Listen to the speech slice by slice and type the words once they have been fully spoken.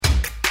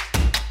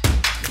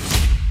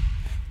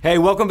Hey,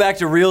 welcome back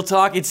to Real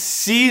Talk. It's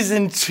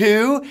season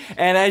 2,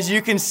 and as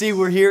you can see,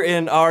 we're here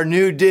in our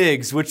new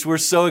digs, which we're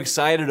so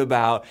excited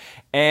about.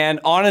 And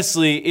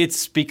honestly,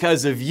 it's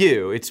because of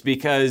you. It's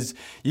because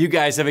you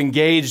guys have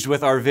engaged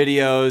with our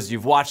videos.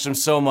 You've watched them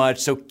so much.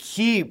 So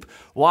keep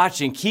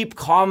watching, keep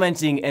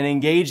commenting and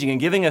engaging and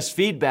giving us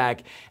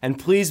feedback. And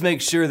please make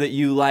sure that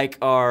you like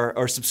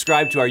or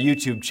subscribe to our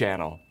YouTube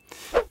channel.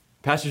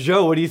 Pastor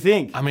Joe, what do you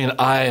think? I mean,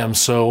 I am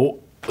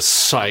so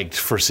psyched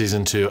for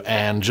season 2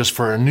 and just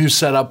for a new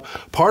setup.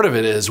 Part of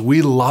it is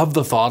we love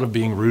the thought of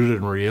being rooted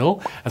and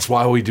real. That's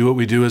why we do what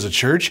we do as a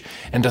church.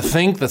 And to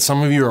think that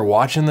some of you are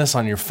watching this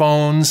on your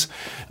phones,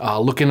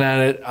 looking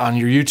at it on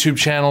your YouTube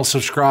channel,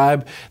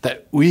 subscribe,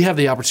 that we have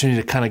the opportunity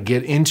to kind of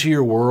get into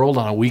your world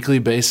on a weekly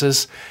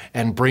basis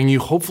and bring you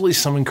hopefully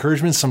some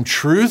encouragement, some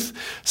truth,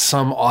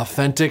 some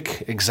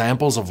authentic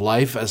examples of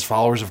life as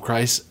followers of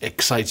Christ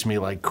excites me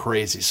like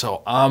crazy.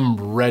 So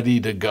I'm ready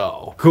to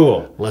go.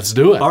 Cool. Let's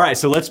do it. All right,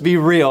 so let's be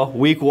real.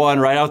 Week 1,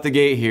 right out the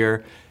gate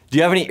here. Do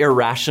you have any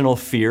irrational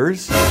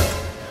fears?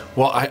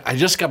 Well, I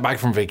just got back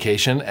from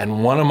vacation,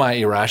 and one of my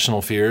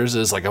irrational fears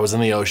is like I was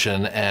in the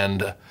ocean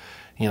and,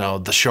 you know,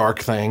 the shark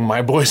thing.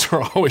 My boys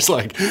are always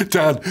like,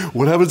 Dad,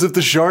 what happens if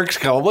the sharks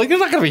come? I'm like,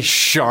 there's not gonna be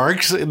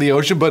sharks in the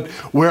ocean, but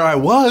where I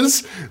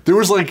was, there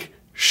was like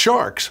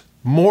sharks.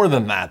 More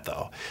than that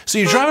though. So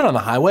you're driving on the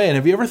highway, and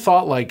have you ever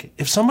thought like,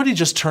 if somebody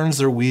just turns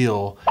their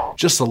wheel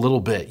just a little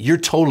bit, you're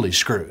totally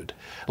screwed.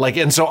 Like,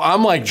 and so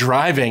I'm like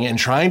driving and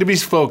trying to be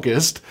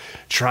focused,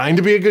 trying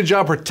to be a good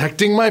job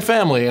protecting my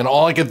family, and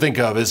all I can think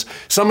of is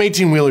some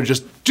 18-wheeler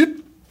just,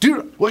 dude,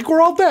 like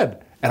we're all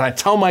dead. And I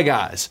tell my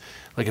guys,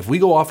 like if we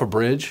go off a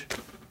bridge,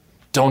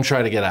 don't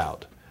try to get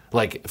out.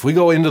 Like if we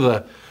go into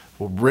the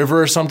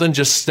river or something,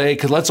 just stay,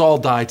 because let's all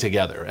die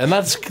together. And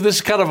that's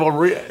this kind of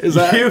is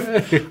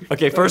that?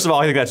 Okay, first of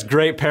all, I think that's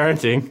great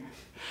parenting.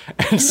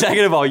 And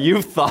second of all,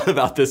 you've thought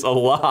about this a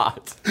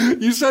lot.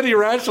 You said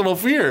irrational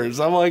fears.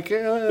 I'm like,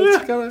 yeah,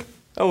 that's kind of...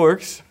 That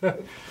works. How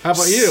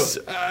about you?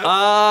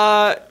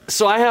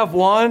 So I have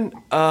one.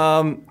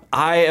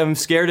 I am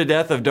scared to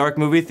death of dark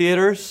movie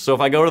theaters. So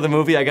if I go to the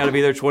movie, I got to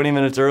be there 20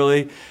 minutes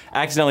early.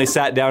 I accidentally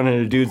sat down in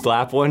a dude's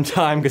lap one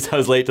time because I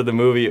was late to the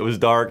movie. It was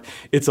dark.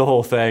 It's a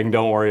whole thing.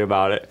 Don't worry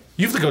about it.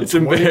 You have to go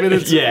 20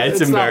 minutes? Yeah, it's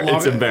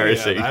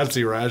embarrassing. Yeah, that's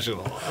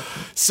irrational.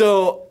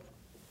 So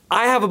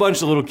I have a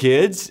bunch of little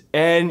kids,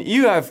 and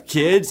you have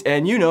kids,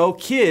 and you know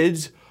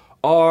kids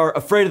are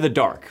afraid of the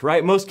dark,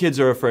 right? Most kids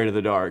are afraid of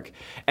the dark.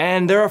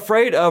 And they're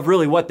afraid of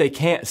really what they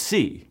can't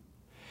see.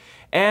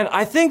 And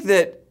I think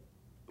that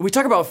we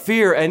talk about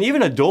fear, and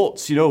even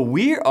adults, you know,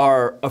 we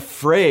are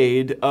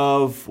afraid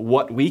of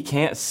what we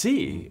can't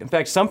see. In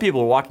fact, some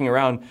people are walking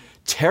around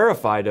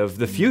terrified of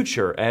the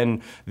future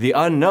and the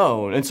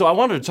unknown. And so I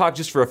wanted to talk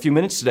just for a few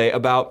minutes today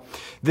about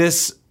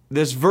this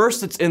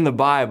verse that's in the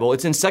Bible.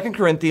 It's in 2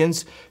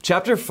 Corinthians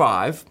chapter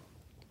 5.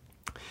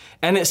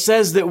 And it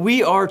says that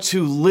we are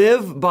to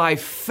live by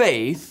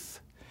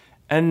faith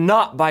and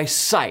not by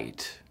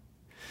sight.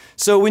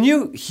 So when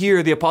you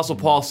hear the Apostle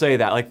Paul say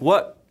that, like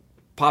what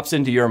pops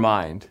into your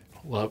mind?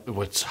 Well,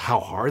 what's how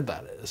hard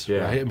that is,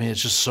 Yeah. right? I mean,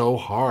 it's just so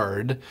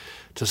hard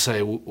to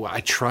say,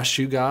 I trust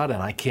you, God,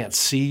 and I can't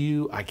see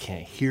you, I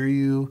can't hear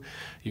you,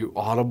 you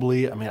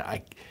audibly. I mean,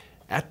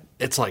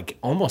 it's like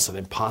almost an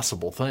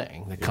impossible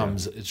thing that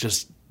comes, it's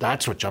just,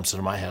 that's what jumps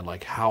into my head,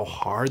 like how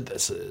hard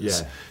this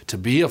is to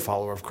be a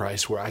follower of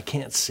Christ where I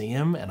can't see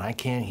him and I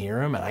can't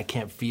hear him and I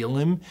can't feel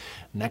him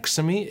next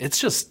to me. It's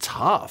just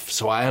tough.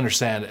 So I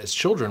understand as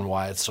children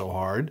why it's so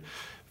hard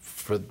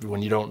for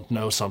when you don't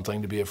know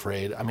something to be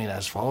afraid. I mean,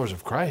 as followers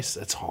of Christ,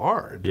 it's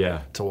hard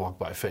to walk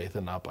by faith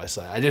and not by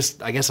sight.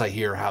 I guess I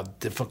hear how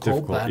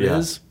difficult that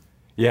is.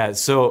 Yeah,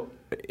 so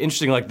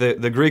interesting, like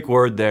the Greek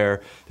word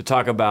there to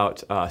talk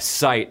about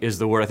sight is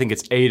the word, I think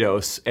it's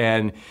eidos,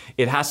 and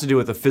it has to do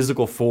with the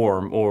physical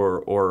form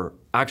or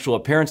actual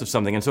appearance of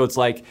something. And so it's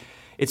like,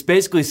 it's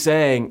basically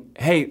saying,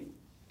 hey,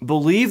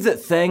 believe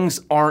that things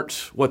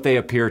aren't what they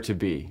appear to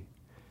be.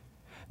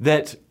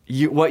 That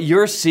what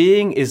you're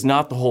seeing is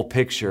not the whole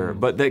picture,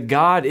 but that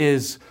God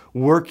is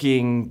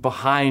working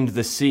behind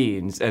the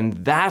scenes. And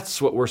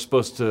that's what we're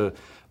supposed to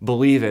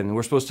believe in.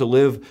 We're supposed to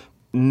live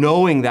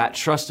knowing that,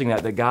 trusting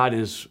that God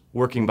is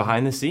working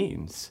behind the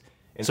scenes.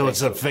 So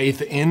it's a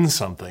faith in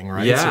something,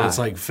 right? Yeah. So it's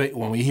like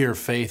when we hear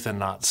faith and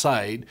not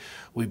sight,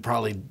 we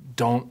probably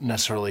don't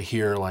necessarily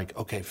hear like,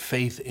 okay,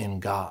 faith in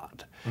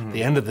God. At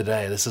the end of the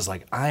day, this is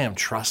like, I am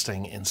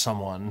trusting in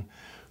someone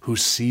who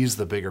sees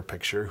the bigger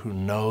picture, who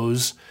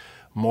knows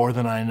more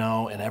than I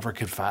know and ever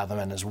could fathom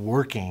and is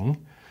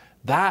working.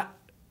 That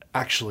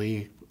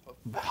actually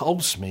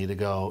helps me to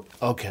go,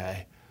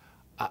 okay,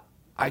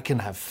 I can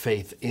have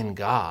faith in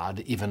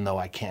God even though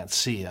I can't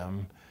see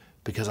him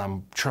because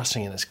I'm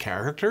trusting in his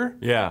character.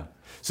 Yeah.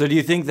 So do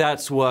you think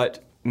that's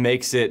what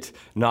makes it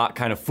not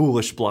kind of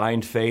foolish,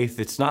 blind faith?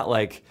 It's not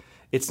like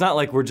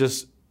we're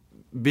just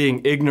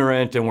being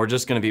ignorant and we're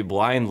just going to be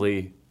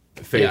blindly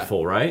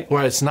faithful, right?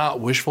 Where it's not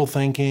wishful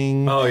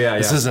thinking. Oh, yeah,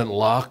 This isn't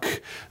luck.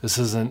 This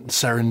isn't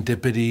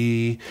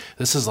serendipity.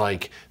 This is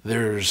like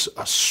there's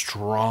a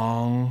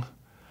strong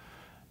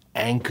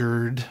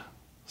anchored,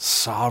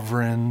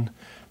 sovereign,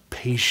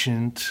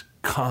 patient,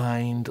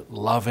 kind,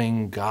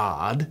 loving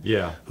God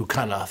who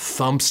kind of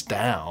thumps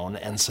down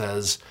and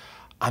says,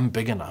 I'm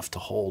big enough to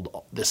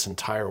hold this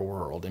entire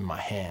world in my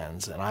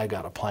hands, and I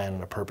got a plan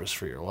and a purpose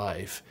for your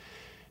life.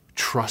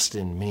 Trust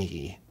in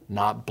me,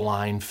 not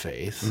blind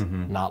faith,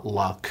 not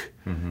luck.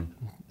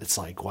 It's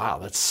like, wow,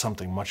 that's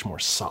something much more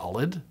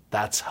solid.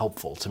 That's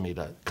helpful to me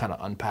to kind of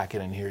unpack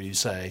it and hear you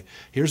say,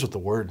 here's what the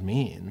word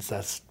means.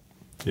 That's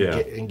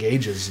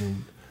engages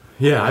in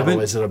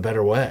ways in a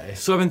better way.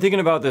 So I've been thinking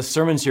about this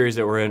sermon series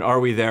that we're in,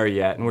 Are We There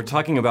Yet? And we're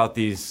talking about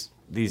these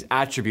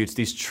attributes,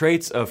 these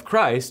traits of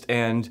Christ,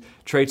 and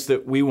traits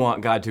that we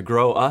want God to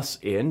grow us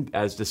in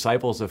as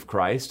disciples of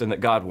Christ, and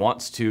that God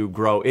wants to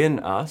grow in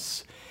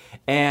us.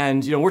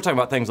 And, we're talking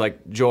about things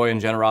like joy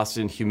and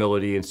generosity and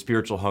humility and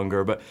spiritual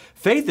hunger, but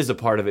faith is a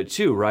part of it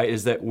too, right?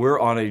 Is that we're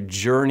on a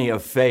journey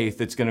of faith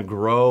that's going to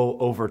grow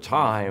over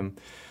time.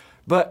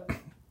 But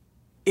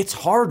it's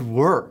hard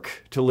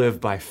work to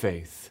live by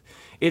faith.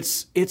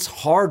 It's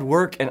hard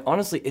work, and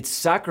honestly, it's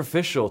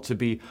sacrificial to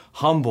be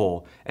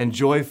humble and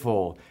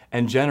joyful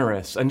and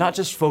generous, and not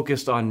just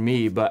focused on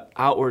me, but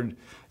outward,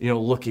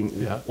 looking.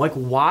 Yeah. Like,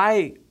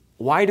 why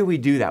do we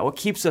do that? What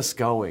keeps us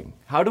going?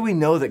 How do we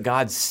know that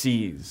God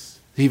sees?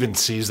 He even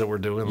sees that we're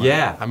doing that.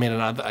 Yeah. I mean,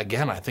 and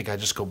again, I think I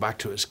just go back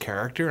to his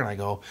character and I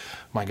go,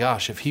 my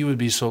gosh, if he would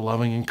be so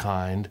loving and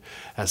kind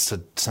as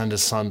to send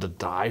his son to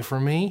die for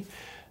me,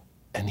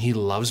 and he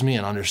loves me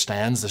and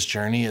understands this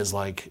journey is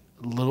like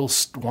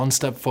one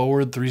step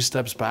forward, 3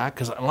 steps back,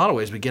 because in a lot of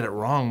ways we get it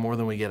wrong more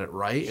than we get it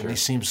right, and he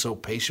seems so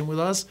patient with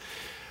us.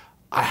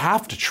 I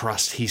have to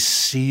trust he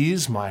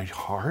sees my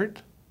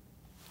heart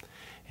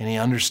and he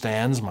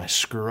understands my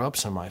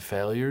screw-ups and my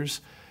failures.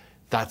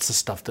 That's the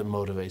stuff that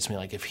motivates me.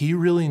 Like, if he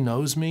really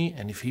knows me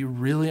and if he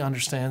really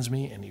understands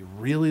me and he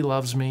really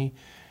loves me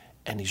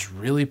and he's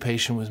really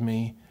patient with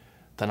me,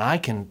 then I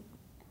can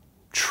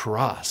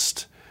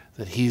trust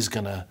that he's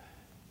going to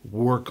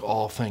work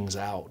all things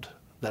out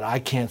that I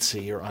can't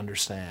see or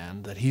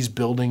understand, that he's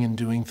building and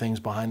doing things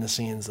behind the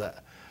scenes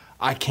that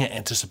I can't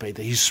anticipate,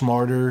 that he's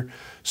smarter,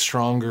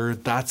 stronger.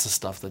 That's the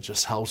stuff that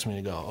just helps me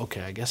to go,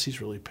 okay, I guess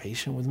he's really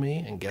patient with me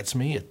and gets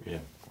me.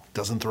 It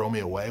doesn't throw me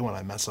away when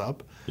I mess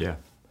up. Yeah.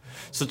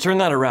 So turn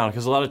that around,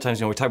 because a lot of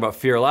times, we talk about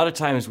fear. A lot of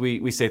times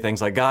we say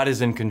things like, God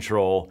is in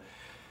control,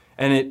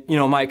 and it,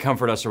 might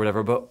comfort us or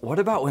whatever. But what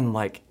about when,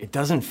 it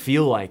doesn't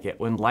feel like it,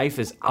 when life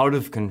is out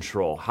of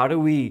control? How do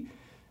we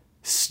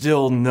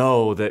still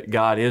know that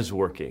God is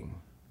working?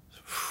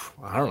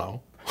 I don't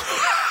know.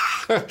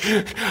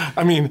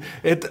 I mean,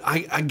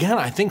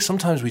 I think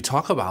sometimes we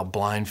talk about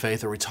blind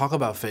faith, or we talk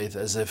about faith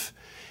as if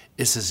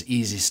this is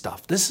easy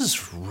stuff. This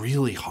is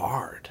really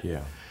hard.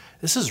 Yeah.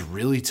 This is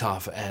really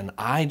tough, and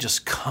I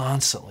just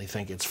constantly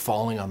think it's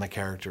falling on the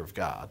character of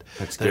God.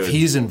 That's that good. If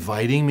he's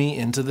inviting me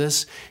into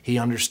this, he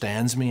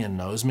understands me and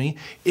knows me.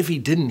 If he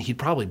didn't, he'd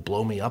probably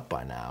blow me up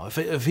by now.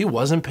 If he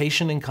wasn't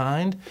patient and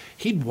kind,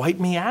 he'd wipe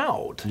me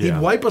out. Yeah.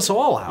 He'd wipe us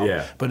all out.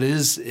 Yeah. But it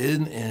is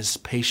in his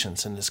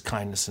patience and his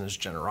kindness and his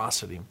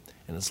generosity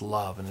and his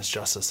love and his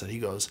justice that he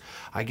goes,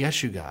 I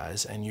guess you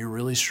guys, and you're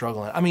really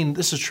struggling. I mean,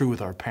 this is true with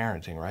our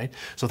parenting, right?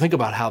 So think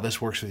about how this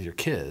works with your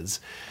kids.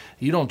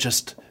 You don't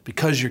just,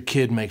 because your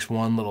kid makes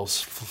one little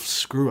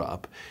screw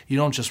up, you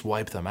don't just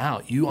wipe them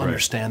out. You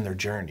understand their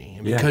journey.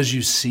 And because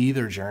you see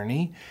their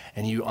journey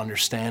and you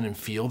understand and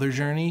feel their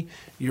journey,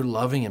 you're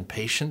loving and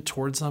patient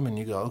towards them, and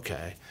you go,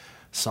 okay,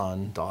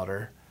 son,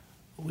 daughter,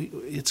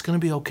 it's going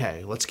to be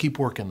okay. Let's keep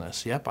working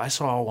this. Yep, I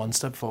saw 1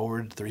 step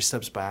forward, 3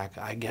 steps back.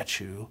 I get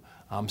you.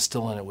 I'm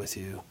still in it with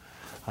you.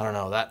 I don't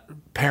know. That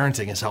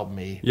parenting has helped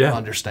me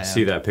understand.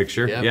 See that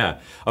picture? Yep. Yeah.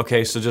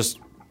 Okay, so just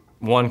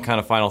one kind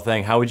of final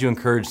thing. How would you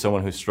encourage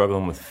someone who's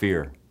struggling with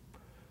fear?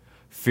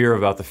 Fear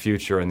about the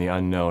future and the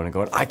unknown, and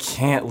going, I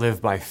can't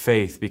live by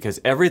faith because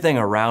everything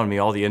around me,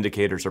 all the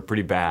indicators are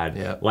pretty bad.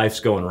 Yep.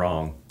 Life's going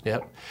wrong.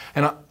 Yep.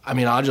 And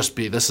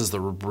this is the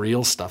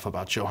real stuff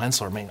about Joe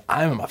Hensler. I mean,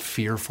 I'm a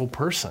fearful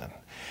person.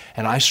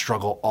 And I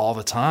struggle all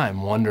the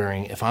time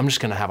wondering if I'm just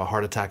going to have a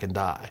heart attack and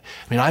die.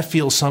 I mean, I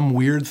feel some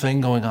weird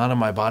thing going on in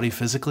my body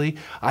physically.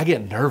 I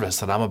get nervous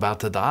that I'm about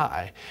to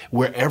die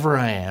wherever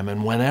I am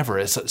and whenever.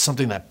 It's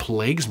something that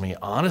plagues me,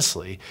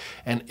 honestly.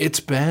 And it's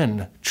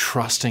been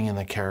trusting in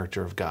the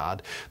character of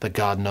God, that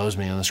God knows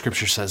me. And the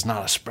scripture says,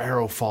 not a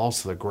sparrow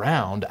falls to the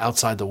ground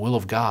outside the will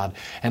of God.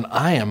 And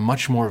I am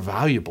much more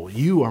valuable.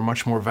 You are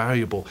much more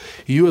valuable.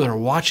 You that are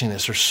watching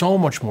this are so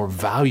much more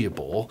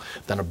valuable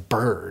than a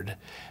bird.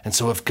 And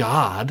so if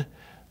God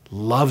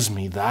loves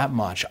me that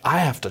much, I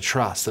have to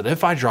trust that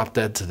if I drop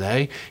dead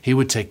today, he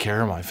would take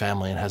care of my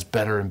family and has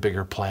better and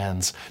bigger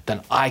plans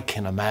than I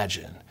can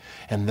imagine.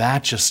 And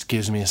that just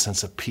gives me a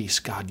sense of peace.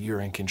 God,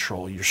 you're in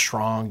control. You're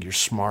strong. You're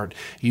smart.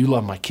 You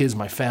love my kids,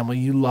 my family.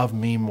 You love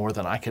me more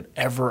than I could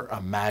ever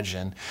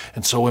imagine.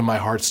 And so when my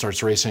heart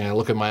starts racing, I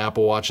look at my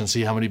Apple Watch and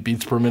see how many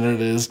beats per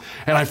minute it is,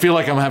 and I feel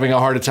like I'm having a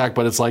heart attack,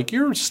 but it's like,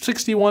 you're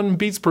 61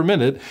 beats per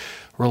minute.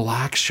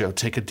 Relax, Joe.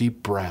 Take a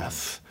deep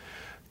breath.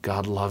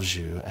 God loves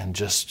you, and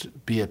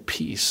just be at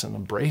peace and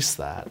embrace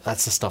that.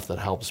 That's the stuff that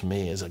helps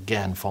me, is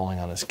again falling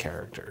on his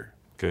character.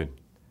 Good.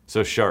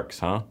 So sharks,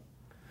 huh?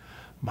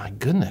 My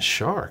goodness,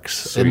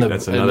 sharks. Sweet.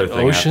 That's another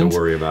thing I have to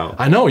worry about.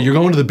 I know, you're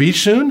going to the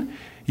beach soon?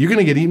 You're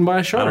gonna get eaten by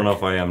a shark. I don't know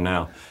if I am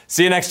now.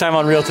 See you next time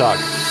on Real Talk.